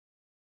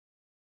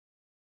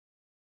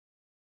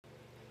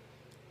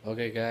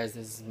Okay guys,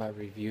 this is my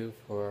review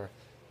for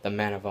The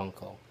Man of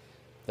U.N.C.L.E.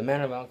 The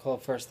Man of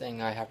U.N.C.L.E, first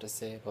thing I have to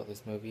say about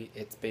this movie,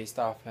 it's based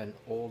off an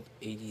old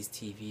 80s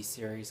TV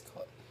series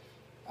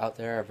out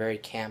there, a very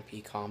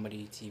campy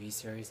comedy TV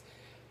series.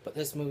 But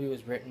this movie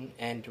was written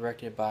and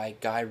directed by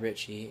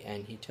Ritchie,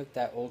 and he took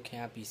that old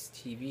campy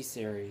TV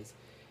series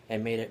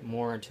and made it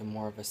into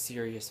more of a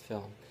serious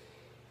film.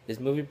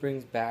 This movie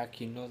brings back,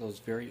 those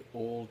very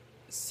old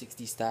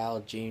 60s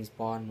style James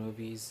Bond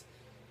movies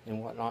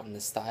and whatnot in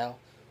the style.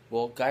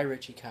 Well,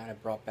 Ritchie kind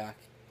of brought back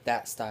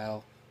that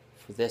style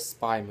for this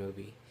spy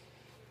movie.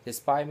 This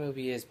spy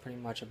movie is pretty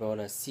much about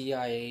a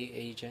CIA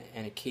agent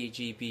and a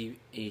KGB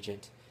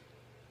agent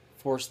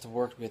forced to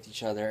work with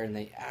each other, and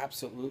they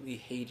absolutely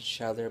hate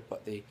each other,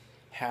 but they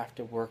have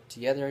to work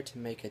together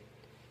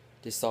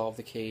to solve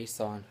the case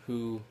on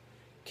who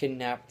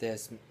kidnapped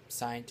this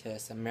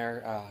scientist,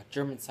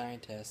 German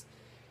scientist,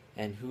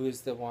 and who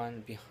is the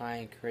one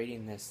behind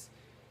creating this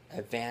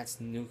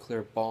advanced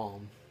nuclear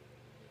bomb.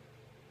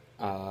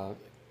 Uh,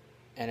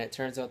 and it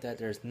turns out that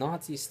there's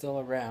Nazis still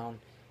around,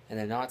 and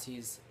the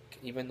Nazis,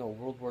 even though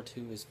World War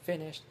II is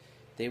finished,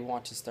 they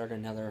want to start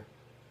another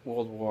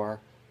World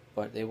War,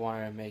 but they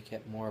wanted to make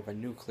it more of a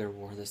nuclear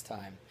war this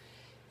time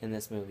in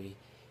this movie.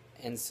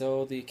 And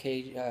so the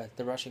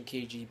Russian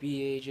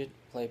KGB agent,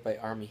 played by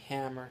Armie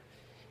Hammer,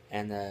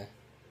 and the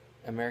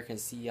American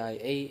CIA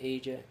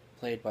agent,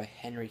 played by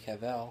Henry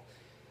Cavill,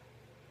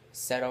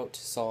 set out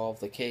to solve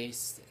the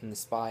case, and the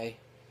spy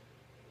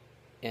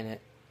in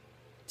it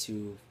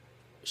to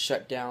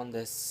shut down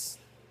this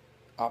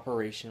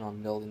operation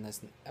on building this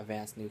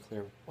advanced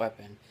nuclear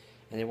weapon.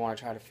 And they want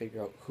to try to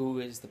figure out who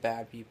is the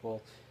bad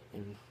people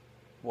and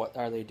what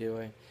are they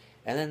doing.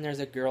 And then there's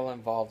a girl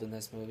involved in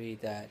this movie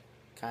that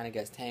kind of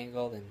gets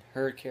tangled, and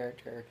her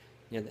character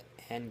near the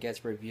end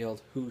gets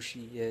revealed who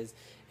she is,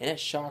 and it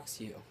shocks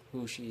you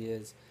who she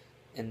is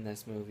in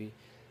this movie.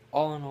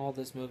 All in all,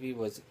 this movie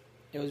was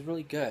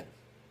really good.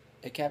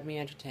 It kept me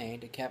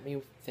entertained, it kept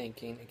me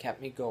thinking, it kept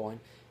me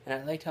going, and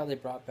I liked how they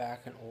brought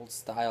back an old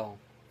style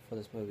for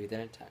this movie. They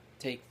didn't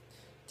take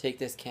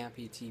this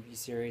campy TV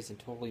series and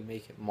totally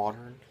make it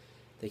modern.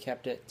 They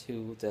kept it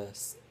to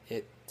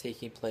it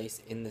taking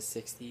place in the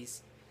 60s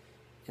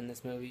in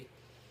this movie.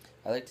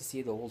 I like to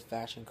see the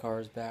old-fashioned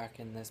cars back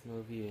in this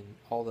movie and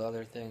all the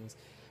other things.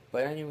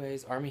 But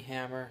anyways, Armie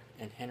Hammer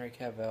and Henry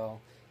Cavill,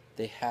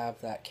 they have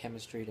that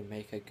chemistry to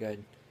make a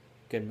good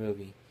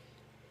movie.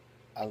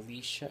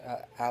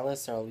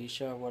 Alice or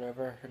Alicia or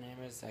whatever her name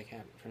is, I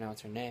can't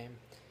pronounce her name.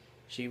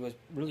 She was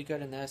really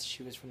good in this.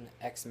 She was from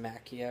the Ex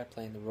Machina,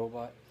 playing the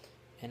robot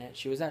in it.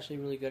 She was actually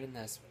really good in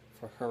this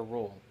for her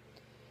role.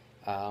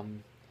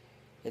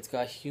 It's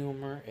got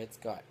humor, it's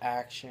got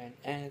action,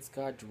 and it's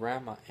got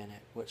drama in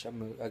it, which a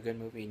good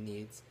movie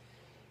needs.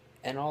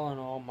 And all in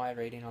all, my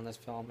rating on this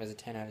film is a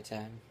 10 out of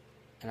 10.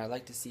 And I'd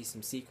like to see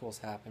some sequels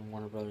happen,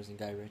 Warner Brothers and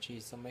Ritchie,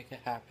 so make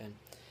it happen.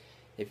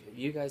 If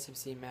you guys have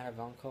seen Man of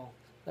U.N.C.L.E,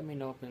 let me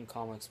know in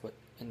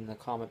the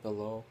comment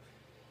below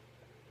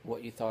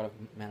what you thought of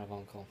Man of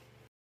U.N.C.L.E.